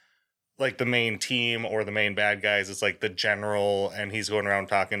like the main team or the main bad guys. It's like the general, and he's going around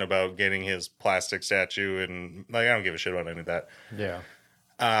talking about getting his plastic statue, and like I don't give a shit about any of that. Yeah.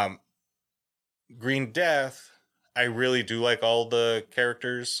 Green Death, I really do like all the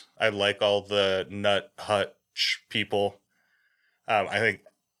characters. I like all the nut hutch people. I think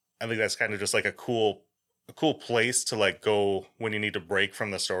that's kind of just like a cool place to like go when you need to break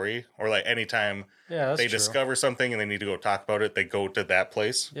from the story, or like anytime they discover something and they need to go talk about it, they go to that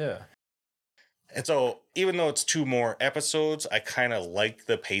place. Yeah. And so even though it's 2 more episodes, I kind of like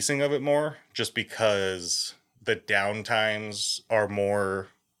the pacing of it more, just because the downtimes are more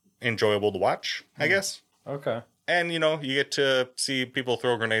enjoyable to watch, I guess. Okay. And, you get to see people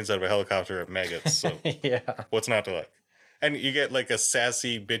throw grenades out of a helicopter at maggots. So Yeah. what's not to like? And you get like a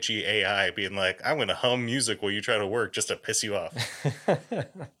sassy, bitchy AI being like, I'm going to hum music while you try to work just to piss you off.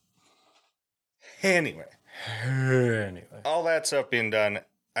 Anyway, all that stuff being done,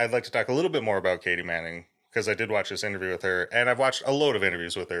 I'd like to talk a little bit more about Katie Manning, because I did watch this interview with her, and I've watched a load of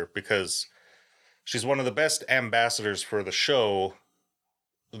interviews with her because she's one of the best ambassadors for the show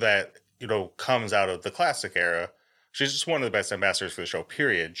that, comes out of the classic era. She's just one of the best ambassadors for the show,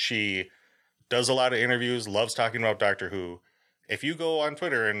 period. She does a lot of interviews, loves talking about Doctor Who. If you go on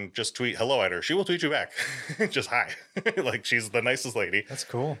Twitter and just tweet hello at her, she will tweet you back. Just hi. Like, she's the nicest lady. That's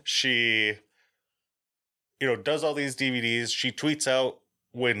cool. She, does all these DVDs. She tweets out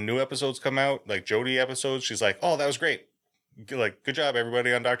when new episodes come out, like Jodie episodes. She's like, oh, that was great. Like, good job,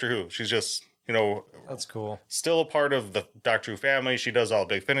 everybody on Doctor Who. She's just, that's cool. Still a part of the Doctor Who family. She does all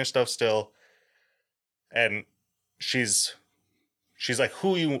Big Finish stuff still. And she's like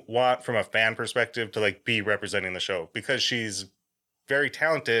who you want from a fan perspective to like be representing the show, because she's very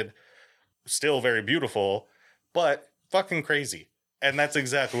talented, still very beautiful, but fucking crazy. And that's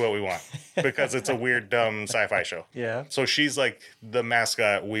exactly what we want, because it's a weird, dumb sci-fi show. Yeah. So she's like the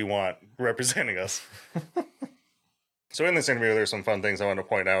mascot we want representing us. So in this interview, there's some fun things I want to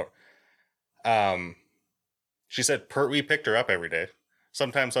point out. She said Pertwee picked her up every day,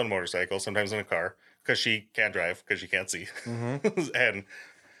 sometimes on a motorcycle, sometimes in a car, because she can't drive, because she can't see. Mm-hmm.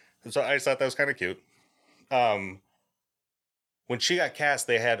 And so I just thought that was kind of cute. When she got cast,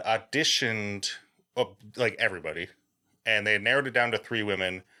 they had auditioned like everybody, and they narrowed it down to 3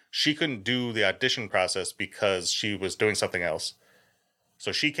 women. She couldn't do the audition process because she was doing something else.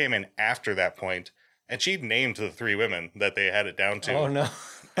 So she came in after that point, and she named the 3 women that they had it down to. Oh, no.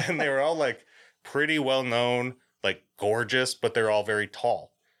 And they were all like pretty well known, like gorgeous, but they're all very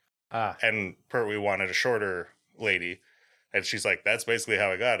tall. And Pertwee wanted a shorter lady, and she's like, that's basically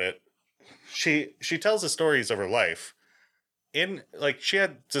how I got it. She tells the stories of her life. She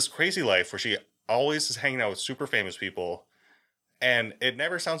had this crazy life where she always is hanging out with super famous people, and it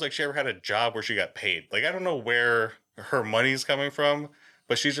never sounds like she ever had a job where she got paid. Like, I don't know where her money's coming from,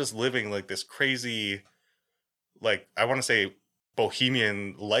 but she's just living like this crazy, like, I want to say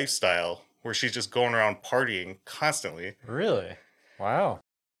bohemian lifestyle where she's just going around partying constantly. Really? Wow.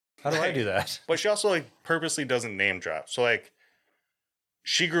 How do I do that? But she also like purposely doesn't name drop. So like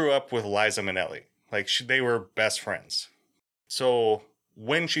she grew up with Liza Minnelli. Like they were best friends. So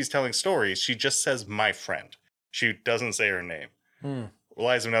when she's telling stories, she just says my friend. She doesn't say her name.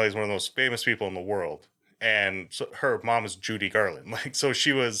 Liza Minnelli is one of the most famous people in the world. And so her mom is Judy Garland. Like, so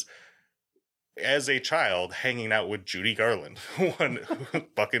she was, as a child, hanging out with Judy Garland, one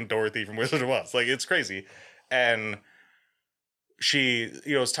fucking Dorothy from Wizard of Oz. Like, it's crazy. And she,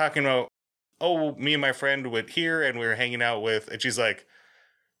 was talking about, oh, me and my friend went here and we were hanging out with, and she's like,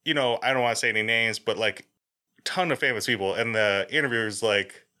 I don't want to say any names, but like, ton of famous people. And the interviewer's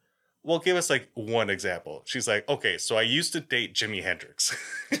like, well, give us like one example. She's like, okay, so I used to date Jimi Hendrix.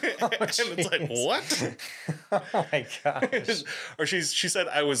 And it's like, what? Oh my gosh. Or she said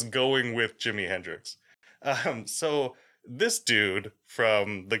I was going with Jimi Hendrix. So this dude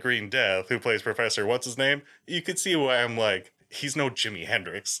from The Green Death who plays Professor, what's his name? You could see why I'm like, he's no Jimi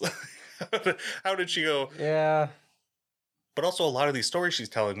Hendrix. How did she go? Yeah. But also a lot of these stories she's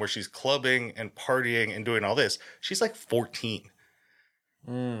telling where she's clubbing and partying and doing all this. She's like 14.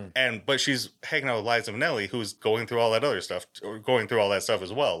 But she's hanging out with Liza Minnelli, who's going through all that other stuff, or going through all that stuff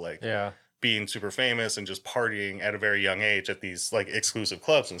as well. Like being super famous and just partying at a very young age at these like exclusive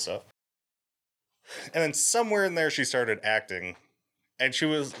clubs and stuff. And then somewhere in there she started acting. And she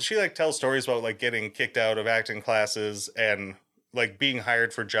like tells stories about like getting kicked out of acting classes and like being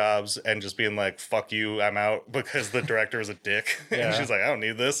hired for jobs and just being like, fuck you, I'm out because the director is a dick. And she's like, I don't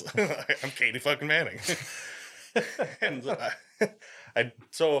need this. I'm Katie fucking Manning. And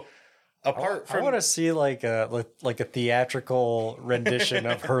apart from, I want to see like a theatrical rendition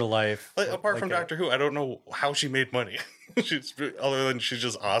of her life. Apart from Doctor Who, I don't know how she made money. Other than she's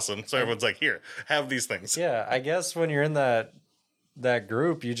just awesome. So everyone's like, here, have these things. Yeah, I guess when you're in that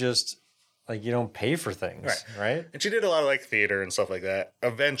group, you just like you don't pay for things, right? And she did a lot of like theater and stuff like that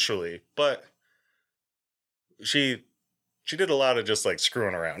eventually, but she did a lot of just like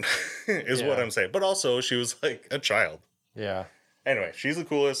screwing around is what I'm saying. But also she was like a child. Yeah. Anyway, she's the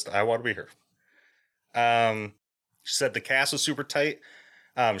coolest. I want to be her. She said the cast was super tight.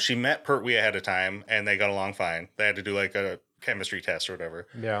 She met Pertwee ahead of time and they got along fine. They had to do like a chemistry test or whatever.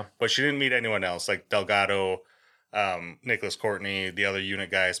 Yeah. But she didn't meet anyone else like Delgado, Nicholas Courtney, the other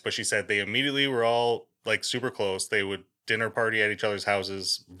unit guys. But she said they immediately were all like super close. They would dinner party at each other's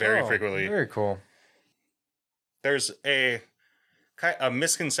houses very frequently. Very cool. There's a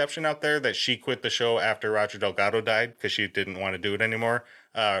misconception out there that she quit the show after Roger Delgado died because she didn't want to do it anymore.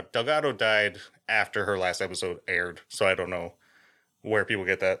 Delgado died after her last episode aired, so I don't know where people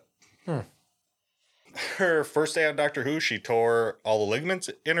get that. Her first day on Doctor Who, she tore all the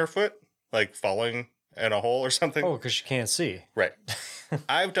ligaments in her foot, like falling in a hole or something. Oh, because she can't see. Right.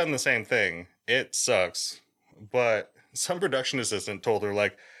 I've done the same thing. It sucks. But some production assistant told her,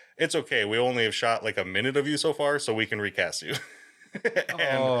 like, it's okay. We only have shot like a minute of you so far, so we can recast you.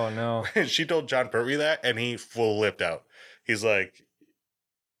 Oh, no. She told John Pertwee that, and he flipped out. He's like,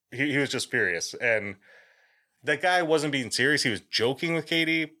 he was just furious. And that guy wasn't being serious. He was joking with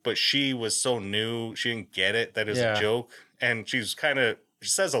Katie, but she was so new. She didn't get it. That is a joke. And she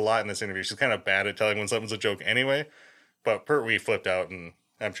says a lot in this interview. She's kind of bad at telling when something's a joke anyway. But Pertwee flipped out, and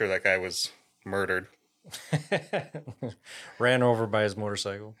I'm sure that guy was murdered. Ran over by his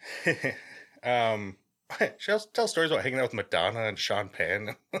motorcycle. She also tells stories about hanging out with Madonna and Sean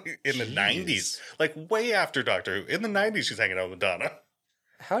Penn in the 90s. Like way after Doctor Who. In the 90s, she's hanging out with Madonna.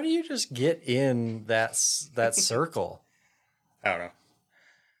 How do you just get in that circle? I don't know.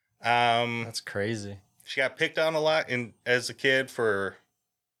 That's crazy. She got picked on a lot as a kid for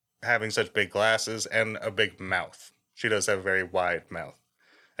having such big glasses and a big mouth. She does have a very wide mouth.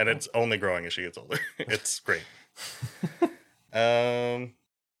 And it's only growing as she gets older. It's great. I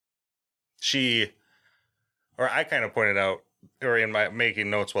kind of pointed out, or in my making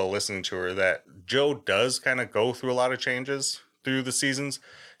notes while listening to her, that Jo does kind of go through a lot of changes through the seasons.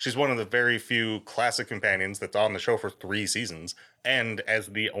 She's one of the very few classic companions that's on the show for 3 seasons, and as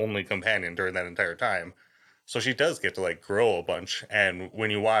the only companion during that entire time. So she does get to like grow a bunch. And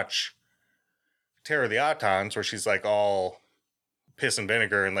when you watch Terror of the Autons, where she's like all piss and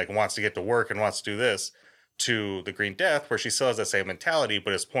vinegar and like wants to get to work and wants to do this, to the Green Death, where she still has that same mentality,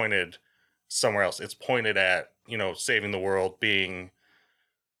 but it's pointed somewhere else. It's pointed at, saving the world, being,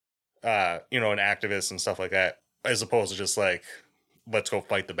 an activist and stuff like that, as opposed to just like, let's go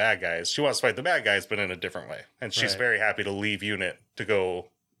fight the bad guys. She wants to fight the bad guys, but in a different way. And she's very happy to leave UNIT to go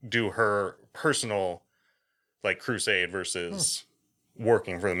do her personal like crusade versus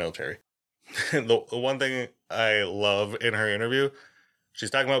working for the military. The one thing I love in her interview, she's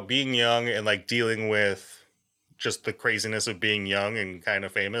talking about being young and like dealing with just the craziness of being young and kind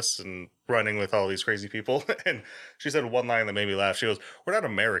of famous and running with all these crazy people. And she said one line that made me laugh. She goes, "We're not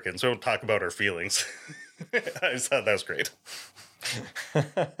Americans, so we don't talk about our feelings." I just thought that was great.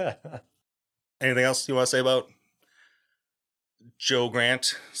 Anything else you want to say about Jo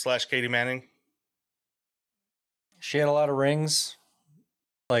Grant / Katie Manning? She had a lot of rings,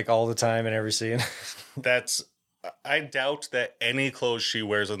 like all the time in every scene. I doubt that any clothes she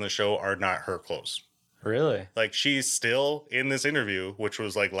wears on the show are not her clothes. Really? Like she's still in this interview, which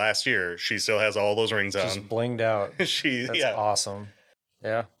was like last year. She still has all those rings on. Just blinged out. That's awesome.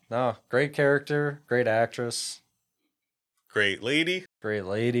 Yeah. No, great character, great actress. Great lady. Great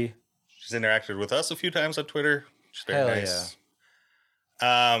lady. She's interacted with us a few times on Twitter. She's very nice.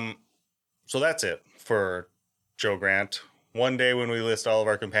 Yeah. So that's it for Jo Grant. One day when we list all of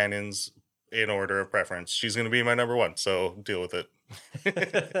our companions in order of preference, she's going to be my number 1. So deal with it.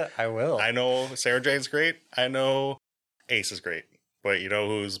 I will. I know Sarah Jane's great. I know Ace is great. But you know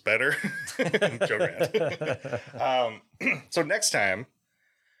who's better? Joe Grant. So next time,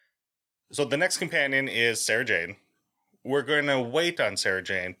 so the next companion is Sarah Jane. We're going to wait on Sarah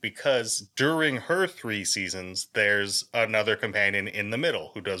Jane because during her 3 seasons, there's another companion in the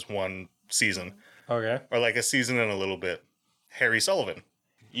middle who does 1 season. Okay. Or like a season and a little bit. Harry Sullivan.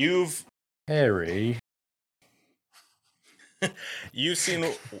 Harry. You've seen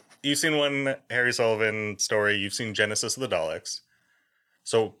one Harry Sullivan story. You've seen Genesis of the Daleks.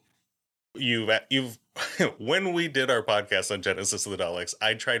 So you've when we did our podcast on Genesis of the Daleks,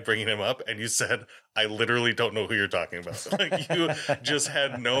 I tried bringing him up, and you said, "I literally don't know who you're talking about." Like you just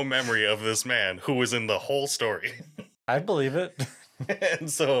had no memory of this man who was in the whole story. I believe it.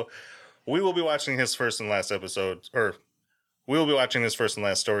 And so we will be watching his first and last episodes, or we will be watching his first and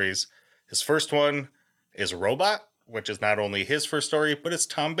last stories. His first one is Robot, which is not only his first story, but it's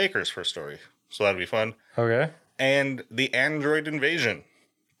Tom Baker's first story. So that'll be fun. Okay. And The Android Invasion.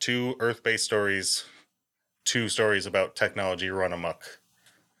 2 Earth-based stories. 2 stories about technology run amok.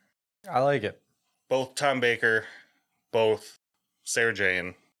 I like it. Both Tom Baker, both Sarah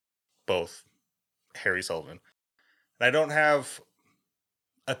Jane, both Harry Sullivan. And I don't have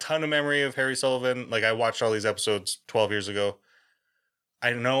a ton of memory of Harry Sullivan. Like, I watched all these episodes 12 years ago.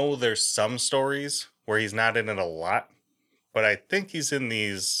 I know there's some stories where he's not in it a lot, but I think he's in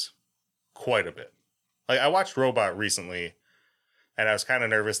these quite a bit. Like, I watched Robot recently, and I was kind of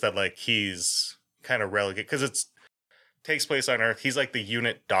nervous that, like, he's kind of relegated, because it takes place on Earth. He's, like, the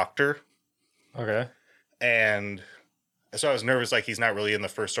unit doctor. Okay. And so I was nervous, like, he's not really in the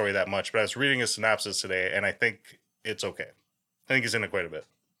first story that much, but I was reading a synopsis today, and I think it's okay. I think he's in it quite a bit.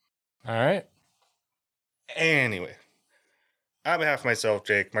 All right. Anyway, on behalf of myself,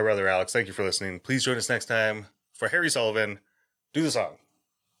 Jake, my brother Alex, thank you for listening. Please join us next time for Harry Sullivan. Do the song.